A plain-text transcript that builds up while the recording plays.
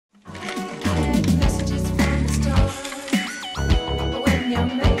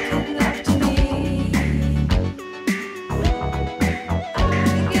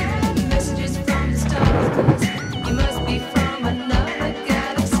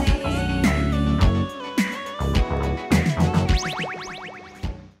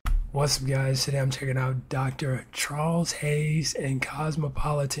What's up, guys? Today I'm checking out Dr. Charles Hayes and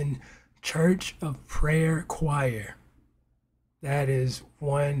Cosmopolitan Church of Prayer Choir. That is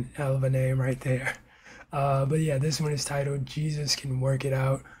one hell of a name right there. But yeah, this one is titled Jesus Can Work It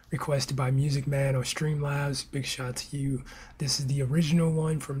Out, requested by Music Man on Streamlabs. Big shout to you. This is the original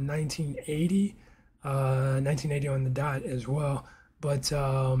one from 1980, 1980 on the dot as well. But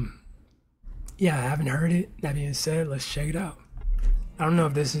yeah, I haven't heard it. That being said, let's check it out. I don't know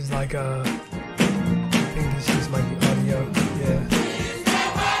if this is like I think this is like the audio. Yeah.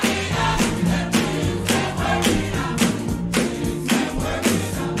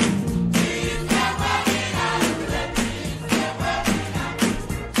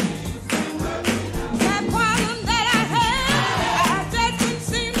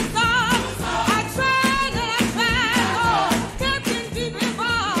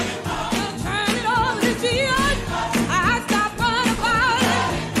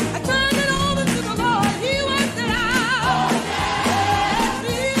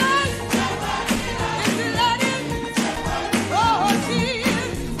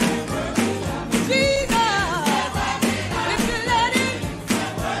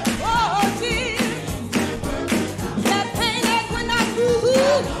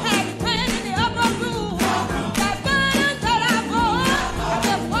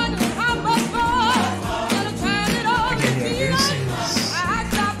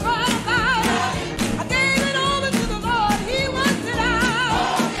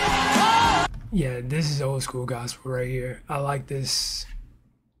 Yeah, this is old school gospel right here. I like this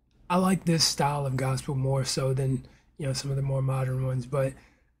style of gospel more so than, some of the more modern ones. But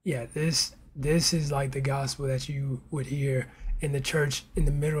yeah, this is like the gospel that you would hear in the church in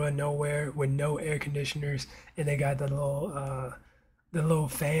the middle of nowhere with no air conditioners, and they got the little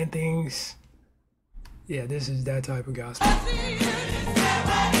fan things. Yeah, this is that type of gospel.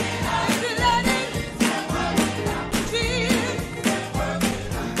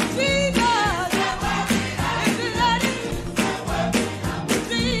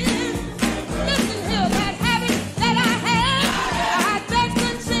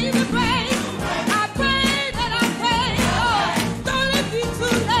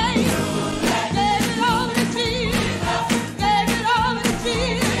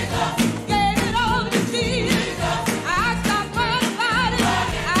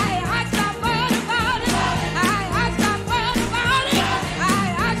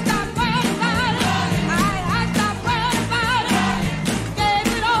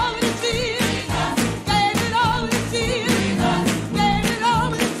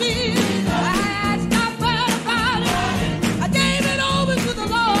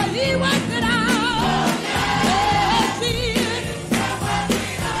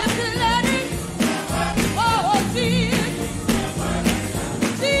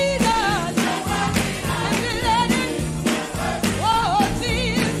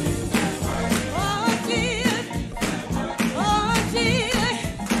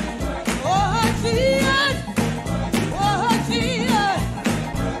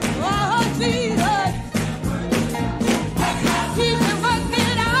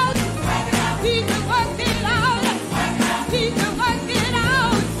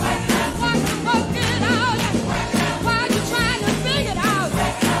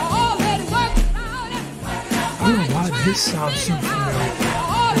 This sounds super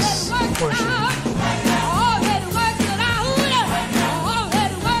familiar. This portion.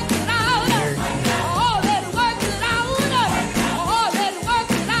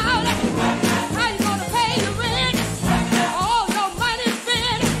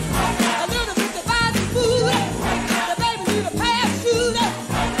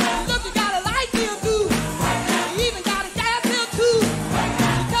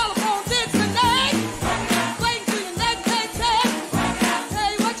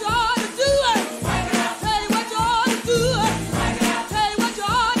 Do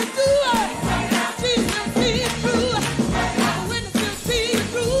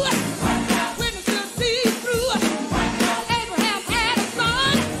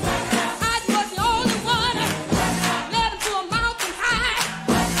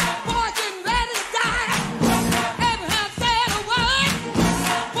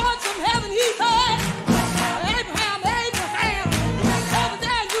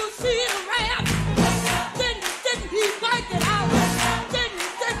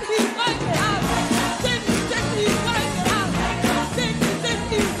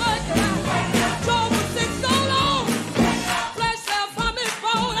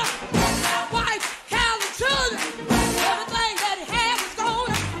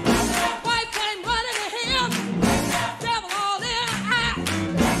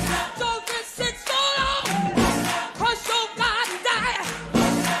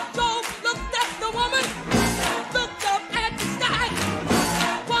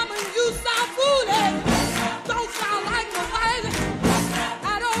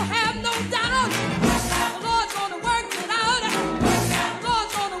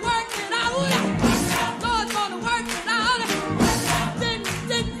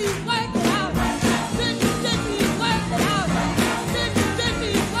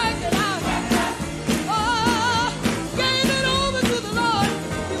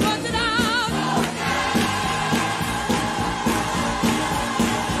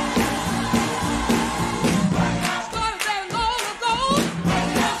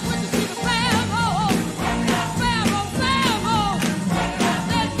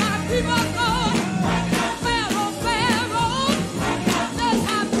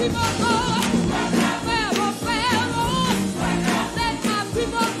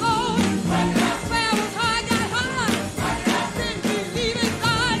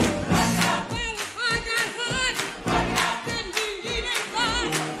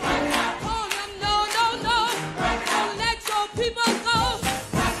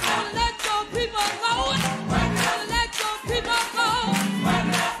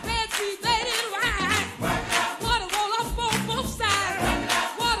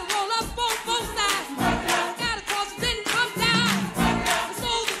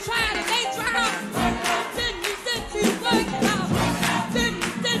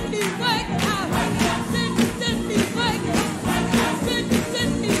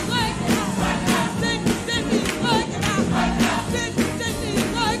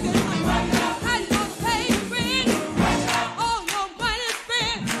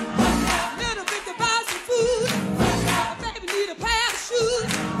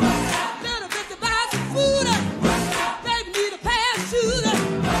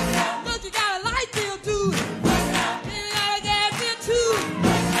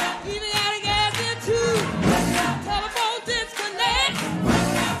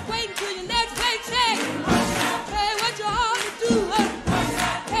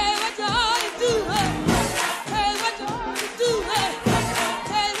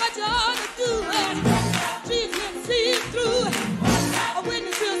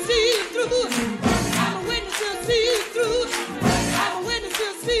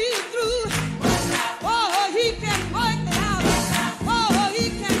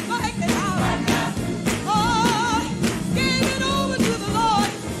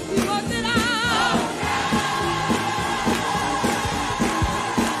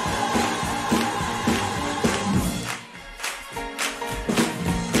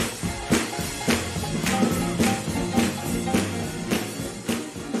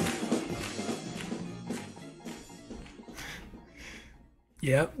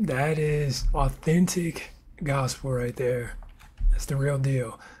Yep, that is authentic gospel right there. That's the real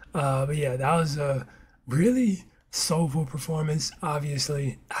deal. But yeah, that was a really soulful performance.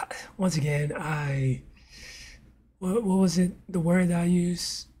 Obviously, once again, what was it? The word that I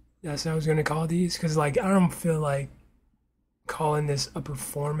used? That's what I was gonna call these because like I don't feel like calling this a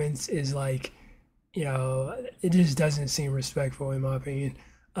performance is like it just doesn't seem respectful in my opinion.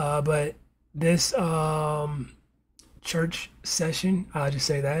 But this church session. I'll just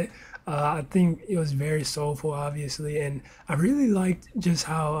say that. I think it was very soulful, obviously, and I really liked just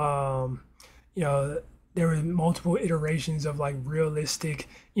how you know there were multiple iterations of like realistic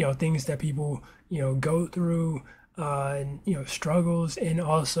things that people go through and struggles, and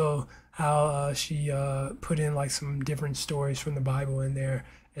also how she put in like some different stories from the Bible in there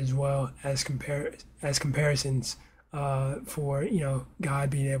as well as comparisons for God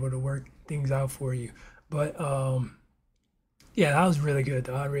being able to work things out for you. But yeah, that was really good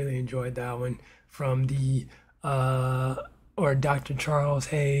though. I really enjoyed that one from the uh or Dr. Charles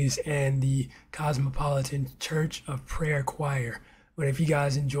Hayes and the Cosmopolitan Church of Prayer Choir. But if you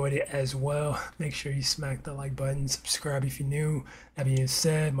guys enjoyed it as well, make sure you smack the like button, subscribe if you're new. That being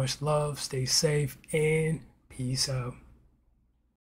said, much love, stay safe, and peace out.